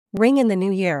Ring in the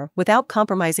new year without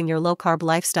compromising your low-carb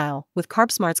lifestyle with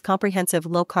CarbSmart's comprehensive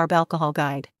low-carb alcohol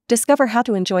guide. Discover how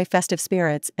to enjoy festive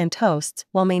spirits and toasts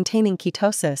while maintaining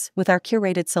ketosis with our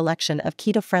curated selection of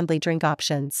keto-friendly drink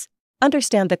options.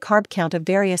 Understand the carb count of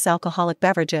various alcoholic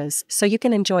beverages so you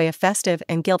can enjoy a festive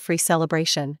and guilt-free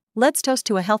celebration. Let's toast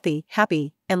to a healthy,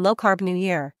 happy, and low-carb new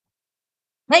year.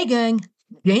 Hey gang,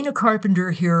 Dana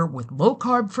Carpender here with Low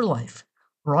Carb for Life,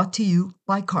 brought to you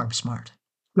by CarbSmart.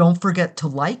 Don't forget to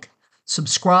like,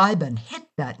 subscribe, and hit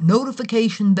that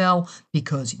notification bell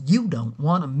because you don't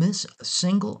want to miss a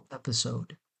single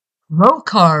episode. Low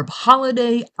Carb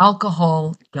Holiday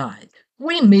Alcohol Guide.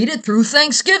 We made it through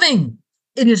Thanksgiving.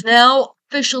 It is now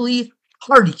officially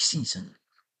party season.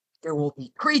 There will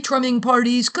be tree trimming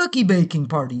parties, cookie baking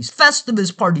parties,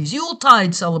 Festivus parties,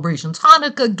 Yuletide celebrations,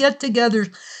 Hanukkah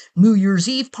get-togethers, New Year's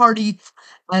Eve party,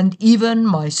 and even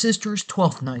my sister's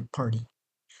 12th night party.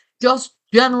 Just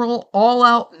general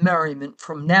all-out merriment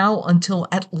from now until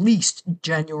at least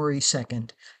January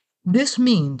 2nd. This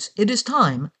means it is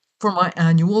time for my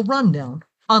annual rundown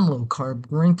on low-carb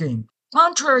drinking.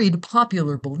 Contrary to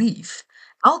popular belief,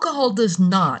 alcohol does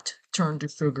not turn to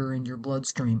sugar in your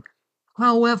bloodstream.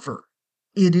 However,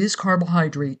 it is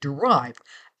carbohydrate derived.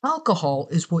 Alcohol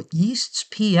is what yeasts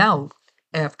pee out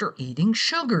after eating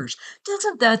sugars.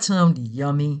 Doesn't that sound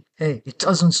yummy? Hey, it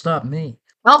doesn't stop me.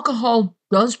 Alcohol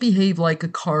does behave like a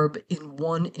carb in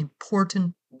one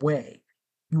important way.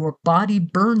 Your body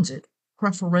burns it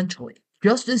preferentially.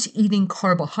 Just as eating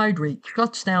carbohydrate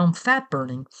shuts down fat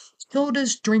burning, so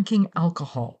does drinking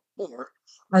alcohol. Or,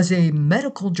 as a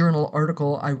medical journal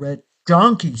article I read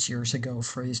donkeys years ago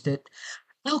phrased it,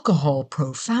 alcohol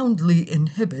profoundly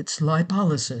inhibits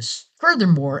lipolysis.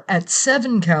 Furthermore, at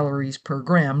 7 calories per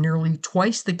gram, nearly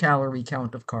twice the calorie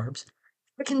count of carbs,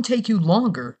 it can take you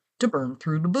longer to burn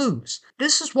through the booze.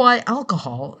 This is why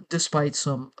alcohol, despite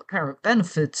some apparent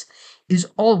benefits, is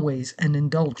always an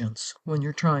indulgence when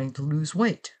you're trying to lose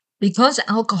weight. Because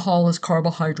alcohol is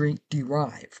carbohydrate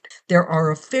derived, there are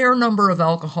a fair number of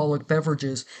alcoholic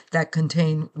beverages that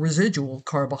contain residual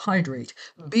carbohydrate.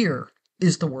 Beer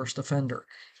is the worst offender.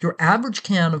 Your average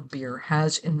can of beer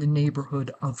has in the neighborhood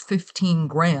of 15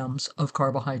 grams of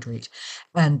carbohydrate,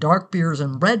 and dark beers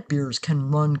and red beers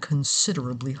can run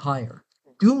considerably higher.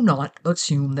 Do not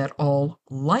assume that all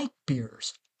light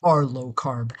beers are low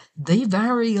carb. They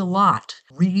vary a lot.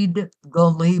 Read the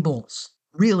labels.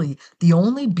 Really, the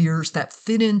only beers that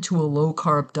fit into a low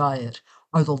carb diet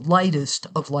are the lightest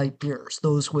of light beers,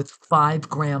 those with 5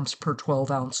 grams per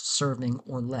 12-ounce serving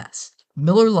or less.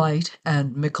 Miller Lite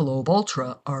and Michelob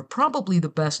Ultra are probably the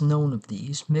best known of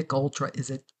these. Mich Ultra is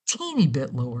a teeny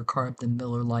bit lower carb than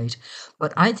Miller Lite,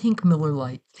 but I think Miller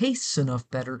Lite tastes enough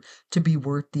better to be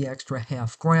worth the extra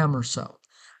half gram or so.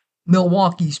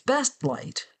 Milwaukee's Best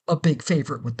Light, a big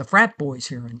favorite with the frat boys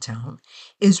here in town,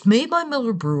 is made by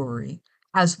Miller Brewery,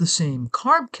 has the same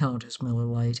carb count as Miller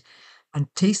Lite, and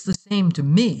tastes the same to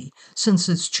me. Since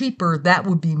it's cheaper, that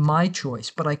would be my choice,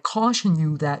 but I caution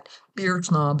you that beer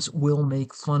snobs will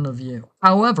make fun of you.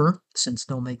 However, since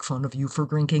they'll make fun of you for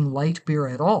drinking light beer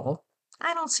at all,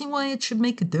 I don't see why it should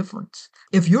make a difference.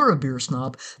 If you're a beer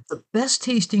snob, the best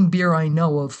tasting beer I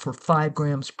know of for 5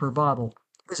 grams per bottle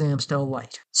is Amstel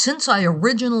Light. Since I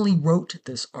originally wrote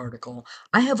this article,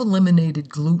 I have eliminated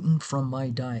gluten from my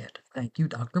diet. Thank you,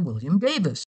 Dr. William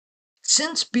Davis.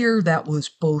 Since beer that was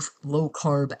both low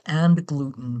carb and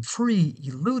gluten free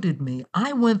eluded me,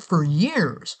 I went for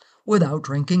years without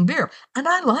drinking beer, and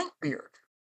I like beer.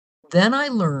 Then I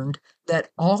learned that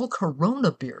all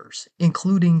Corona beers,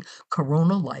 including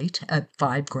Corona Light at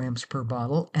 5 grams per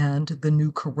bottle and the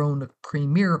new Corona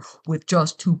Premier with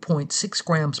just 2.6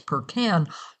 grams per can,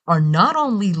 are not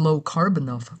only low carb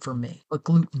enough for me, but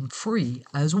gluten free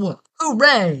as well.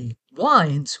 Hooray!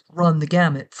 Wines run the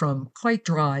gamut from quite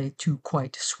dry to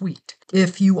quite sweet.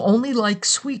 If you only like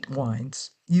sweet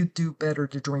wines, you'd do better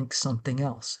to drink something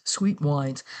else. Sweet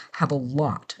wines have a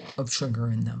lot of sugar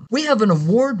in them. We have an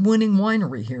award-winning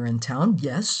winery here in town.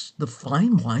 Yes, the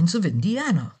Fine Wines of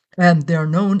Indiana. And they're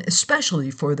known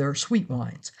especially for their sweet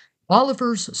wines.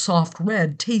 Oliver's Soft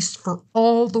Red tastes for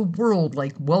all the world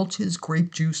like Welch's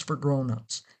grape juice for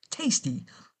grown-ups. Tasty,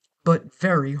 but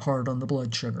very hard on the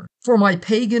blood sugar. For my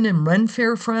pagan and Ren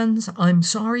Fair friends, I'm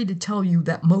sorry to tell you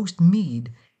that most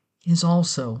mead is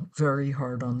also very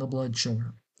hard on the blood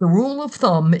sugar. The rule of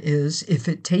thumb is if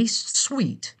it tastes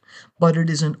sweet, but it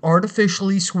isn't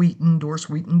artificially sweetened or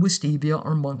sweetened with stevia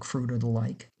or monk fruit or the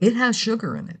like, it has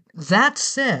sugar in it. That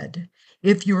said,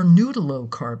 if you're new to low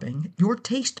carbing, your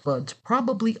taste buds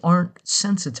probably aren't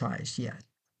sensitized yet.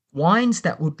 Wines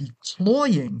that would be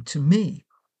cloying to me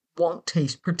won't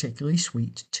taste particularly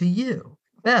sweet to you.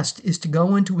 Best is to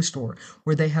go into a store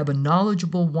where they have a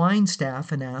knowledgeable wine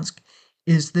staff and ask,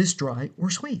 is this dry or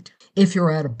sweet? If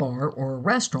you're at a bar or a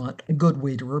restaurant, a good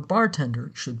waiter or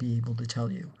bartender should be able to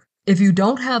tell you. If you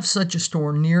don't have such a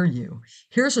store near you,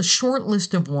 here's a short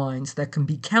list of wines that can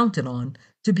be counted on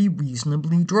to be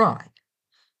reasonably dry.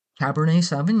 Cabernet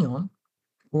Sauvignon,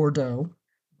 Bordeaux,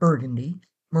 Burgundy,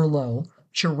 Merlot,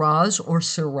 Shiraz or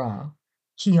Syrah,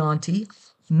 Chianti,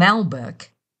 Malbec,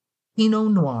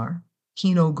 Pinot Noir,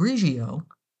 Pinot Grigio,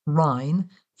 Rhine,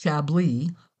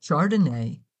 Chablis,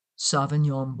 Chardonnay,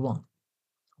 Sauvignon Blanc.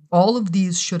 All of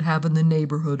these should have in the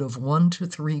neighborhood of 1 to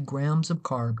 3 grams of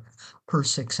carb per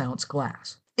 6-ounce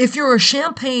glass. If you're a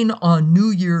champagne on New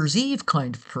Year's Eve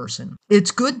kind of person,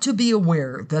 it's good to be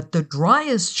aware that the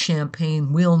driest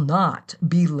champagne will not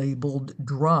be labeled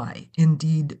dry.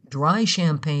 Indeed, dry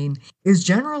champagne is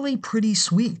generally pretty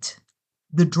sweet.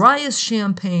 The driest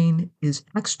champagne is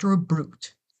extra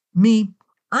brut.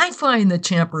 I find that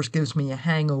Champers gives me a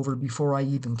hangover before I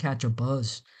even catch a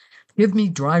buzz. Give me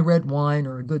dry red wine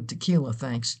or a good tequila,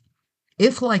 thanks.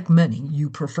 If, like many, you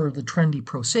prefer the trendy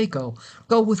Prosecco,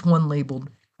 go with one labeled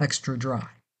extra dry.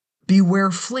 Beware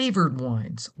flavored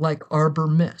wines like Arbor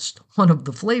Mist. One of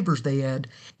the flavors they add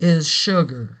is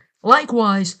sugar.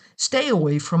 Likewise, stay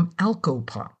away from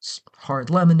alcopops, hard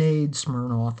lemonade,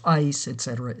 Smirnoff Ice,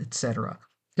 etc., etc.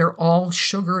 They're all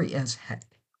sugary as heck.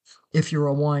 If you're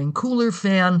a wine cooler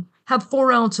fan, have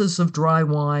 4 ounces of dry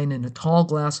wine in a tall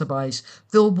glass of ice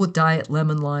filled with diet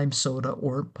lemon lime soda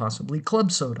or possibly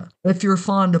club soda. If you're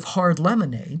fond of hard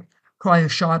lemonade, try a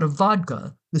shot of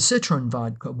vodka. The citron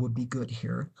vodka would be good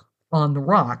here. On the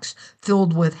rocks,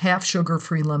 filled with half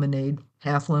sugar-free lemonade,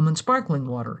 half lemon sparkling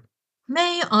water.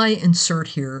 May I insert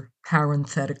here,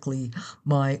 parenthetically,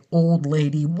 my old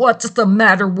lady, what's the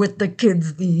matter with the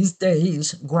kids these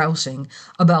days, grousing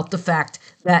about the fact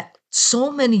that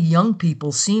so many young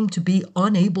people seem to be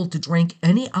unable to drink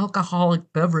any alcoholic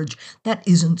beverage that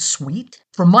isn't sweet.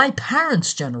 For my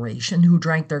parents' generation, who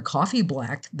drank their coffee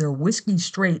black, their whiskey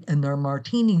straight, and their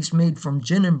martinis made from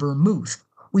gin and vermouth,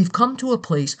 we've come to a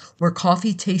place where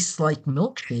coffee tastes like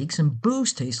milkshakes and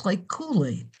booze tastes like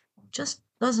Kool-Aid. Just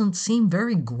doesn't seem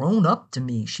very grown up to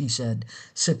me, she said,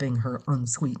 sipping her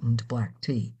unsweetened black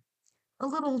tea. A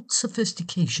little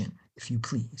sophistication, if you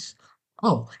please.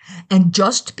 Oh, and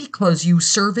just because you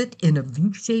serve it in a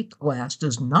V-shaped glass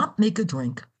does not make a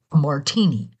drink a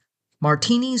martini.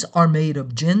 Martinis are made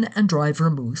of gin and dry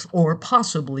vermouth, or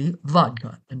possibly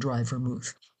vodka and dry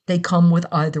vermouth. They come with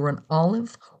either an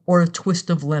olive or a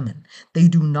twist of lemon. They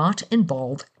do not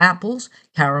involve apples,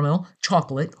 caramel,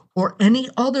 chocolate, or any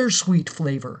other sweet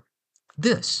flavor.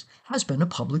 This has been a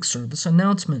public service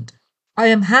announcement. I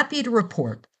am happy to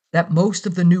report that most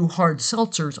of the new hard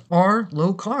seltzers are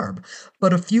low carb,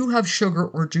 but a few have sugar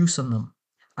or juice in them.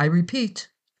 I repeat,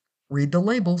 read the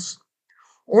labels.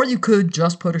 Or you could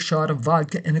just put a shot of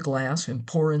vodka in a glass and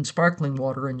pour in sparkling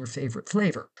water in your favorite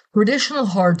flavor. Traditional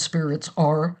hard spirits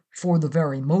are, for the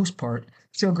very most part,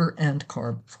 sugar and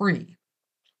carb free.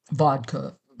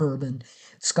 Vodka, bourbon,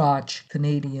 scotch,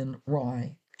 Canadian,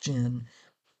 rye, gin,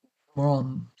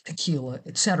 rum, tequila,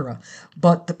 etc.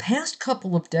 But the past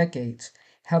couple of decades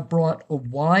have brought a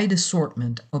wide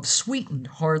assortment of sweetened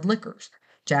hard liquors.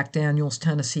 Jack Daniel's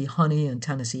Tennessee Honey and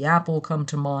Tennessee Apple come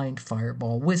to mind,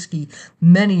 Fireball Whiskey,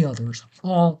 many others,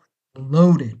 all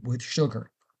loaded with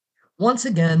sugar. Once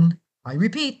again, I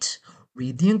repeat,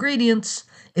 read the ingredients.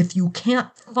 If you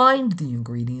can't find the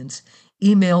ingredients,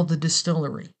 email the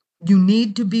distillery. You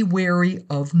need to be wary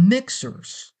of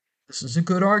mixers. This is a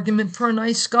good argument for a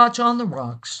nice scotch on the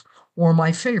rocks, or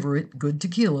my favorite, good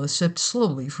tequila sipped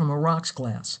slowly from a rocks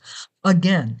glass.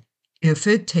 Again, if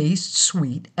it tastes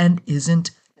sweet and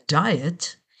isn't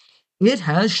diet, it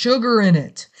has sugar in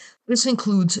it. This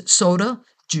includes soda,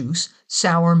 juice,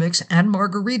 sour mix, and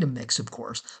margarita mix, of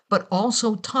course, but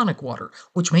also tonic water,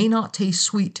 which may not taste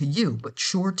sweet to you, but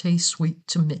sure tastes sweet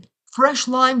to me. Fresh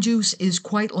lime juice is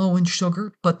quite low in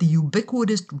sugar, but the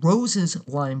ubiquitous Rose's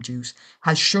lime juice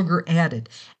has sugar added.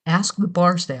 Ask the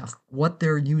bar staff what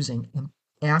they're using and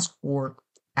ask for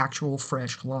actual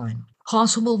fresh lime.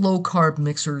 Possible low-carb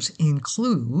mixers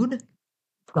include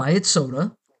diet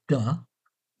soda,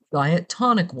 diet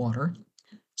tonic water,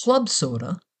 club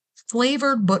soda,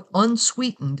 flavored but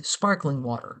unsweetened sparkling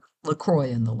water, LaCroix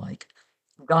and the like,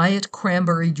 diet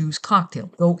cranberry juice cocktail.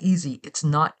 Go easy, it's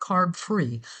not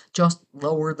carb-free, just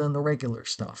lower than the regular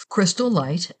stuff. Crystal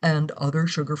Light and other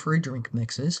sugar-free drink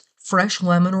mixes, fresh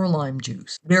lemon or lime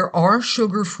juice. There are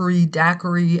sugar-free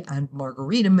daiquiri and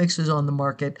margarita mixes on the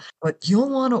market, but you'll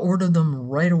want to order them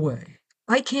right away.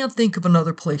 I can't think of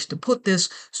another place to put this,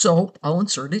 so I'll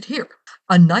insert it here.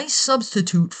 A nice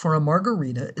substitute for a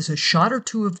margarita is a shot or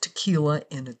two of tequila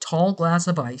in a tall glass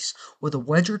of ice with a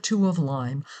wedge or two of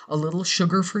lime, a little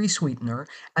sugar-free sweetener,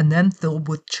 and then filled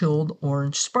with chilled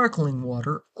orange sparkling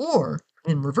water. Or,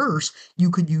 in reverse,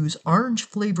 you could use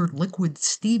orange-flavored liquid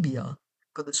stevia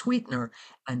for the sweetener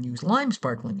and use lime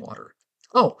sparkling water.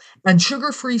 Oh, and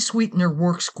sugar-free sweetener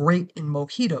works great in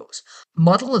mojitos.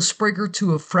 Muddle a sprig or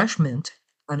two of fresh mint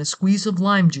and a squeeze of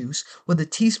lime juice with a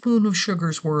teaspoon of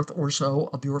sugar's worth or so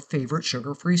of your favorite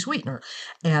sugar-free sweetener.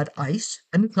 Add ice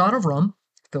and a shot of rum,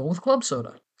 fill with club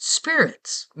soda.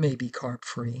 Spirits may be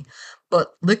carb-free,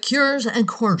 but liqueurs and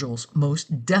cordials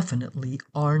most definitely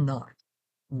are not.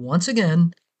 Once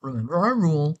again, remember our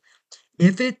rule: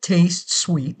 if it tastes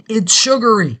sweet, it's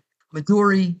sugary.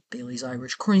 Midori, Bailey's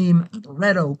Irish Cream,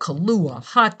 Amaretto, Kahlua,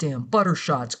 Hot Damn, Butter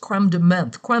Shots, Creme de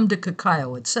Menthe, Creme de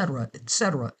Cacao, etc.,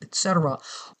 etc., etc.,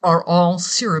 are all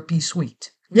syrupy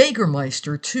sweet.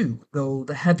 Jägermeister, too, though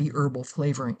the heavy herbal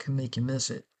flavoring can make you miss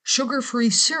it. Sugar-free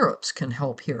syrups can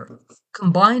help here.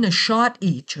 Combine a shot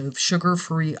each of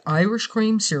sugar-free Irish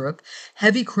cream syrup,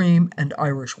 heavy cream, and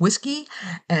Irish whiskey,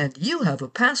 and you have a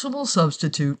passable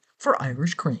substitute for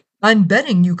Irish cream. I'm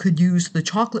betting you could use the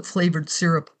chocolate-flavored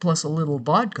syrup plus a little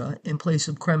vodka in place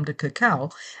of creme de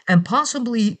cacao, and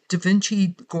possibly Da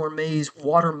Vinci Gourmet's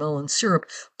watermelon syrup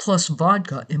plus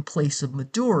vodka in place of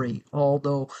Midori,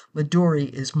 although Midori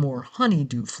is more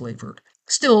honeydew flavored.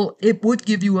 Still, it would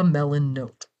give you a melon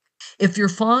note. If you're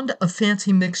fond of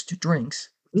fancy mixed drinks,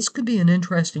 this could be an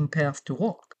interesting path to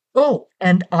walk. Oh,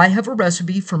 and I have a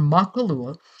recipe for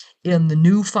Makalua in the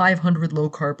new 500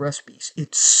 low-carb recipes.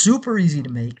 It's super easy to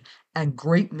make and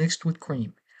great mixed with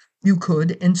cream. You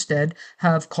could instead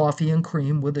have coffee and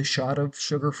cream with a shot of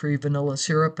sugar-free vanilla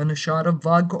syrup and a shot of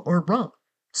vodka or rum.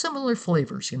 Similar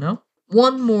flavors, you know?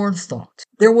 One more thought.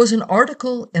 There was an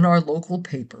article in our local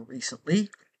paper recently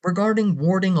regarding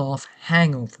warding off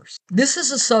hangovers. This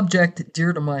is a subject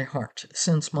dear to my heart,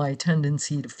 since my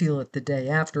tendency to feel it the day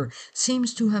after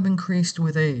seems to have increased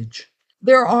with age.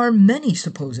 There are many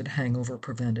supposed hangover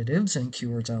preventatives and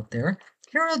cures out there.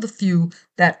 Here are the few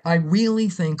that I really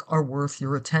think are worth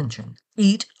your attention.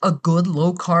 Eat a good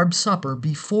low-carb supper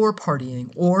before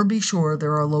partying, or be sure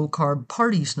there are low-carb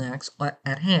party snacks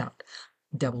at hand.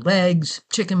 Deviled eggs,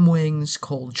 chicken wings,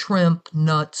 cold shrimp,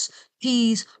 nuts,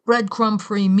 peas,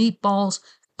 breadcrumb-free meatballs,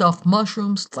 stuffed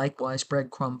mushrooms, likewise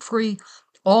breadcrumb-free.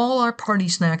 All are party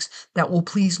snacks that will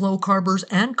please low-carbers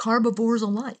and carbivores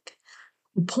alike.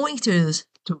 The point is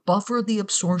to buffer the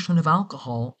absorption of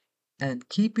alcohol and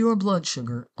keep your blood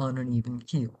sugar on an even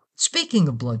keel. Speaking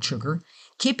of blood sugar,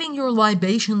 keeping your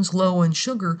libations low in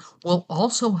sugar will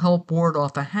also help ward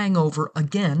off a hangover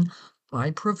again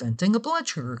by preventing a blood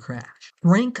sugar crash.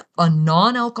 Drink a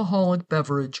non-alcoholic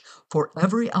beverage for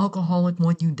every alcoholic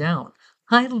one you down.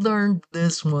 I learned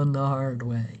this one the hard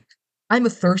way. I'm a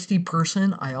thirsty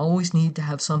person. I always need to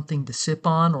have something to sip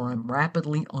on, or I'm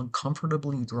rapidly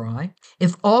uncomfortably dry.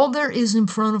 If all there is in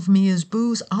front of me is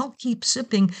booze, I'll keep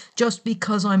sipping just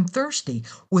because I'm thirsty,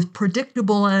 with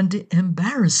predictable and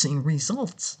embarrassing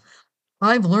results.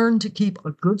 I've learned to keep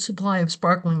a good supply of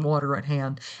sparkling water at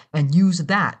hand and use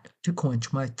that to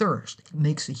quench my thirst. It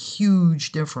makes a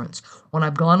huge difference. When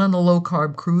I've gone on a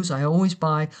low-carb cruise, I always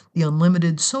buy the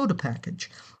unlimited soda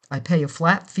package. I pay a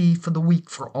flat fee for the week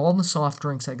for all the soft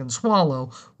drinks I can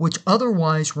swallow, which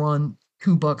otherwise run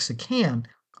 $2 a can.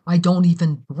 I don't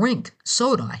even drink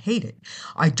soda. I hate it.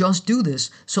 I just do this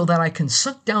so that I can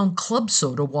suck down club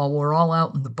soda while we're all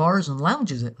out in the bars and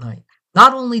lounges at night.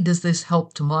 Not only does this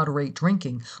help to moderate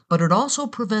drinking, but it also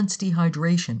prevents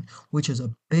dehydration, which is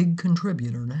a big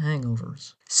contributor to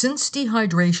hangovers. Since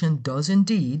dehydration does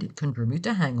indeed contribute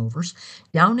to hangovers,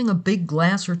 downing a big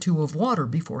glass or two of water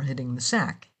before hitting the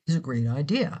sack is a great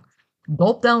idea.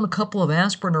 Gulp down a couple of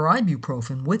aspirin or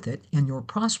ibuprofen with it, and your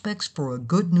prospects for a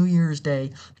good New Year's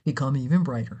Day become even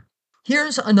brighter.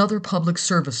 Here's another public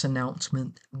service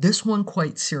announcement, this one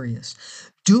quite serious.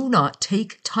 Do not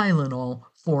take Tylenol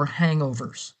for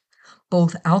hangovers.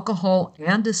 Both alcohol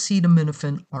and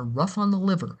acetaminophen are rough on the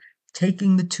liver.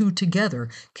 Taking the two together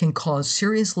can cause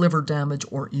serious liver damage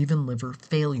or even liver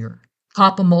failure.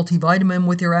 Top a multivitamin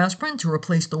with your aspirin to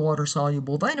replace the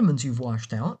water-soluble vitamins you've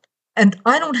washed out. And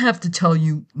I don't have to tell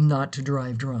you not to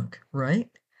drive drunk, right?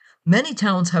 Many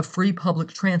towns have free public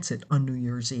transit on New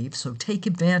Year's Eve, so take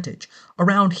advantage.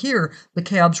 Around here, the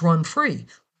cabs run free,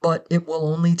 but it will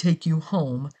only take you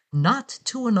home, not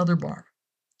to another bar.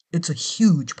 It's a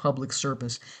huge public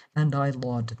service, and I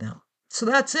laud them. So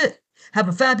that's it. Have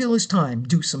a fabulous time.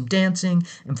 Do some dancing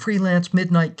and freelance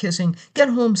midnight kissing. Get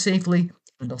home safely,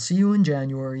 and I'll see you in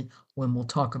January. when we'll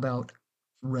talk about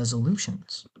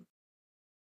resolutions.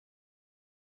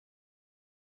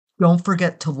 Don't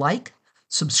forget to like,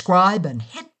 subscribe, and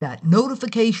hit that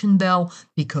notification bell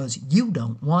because you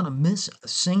don't want to miss a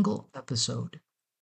single episode.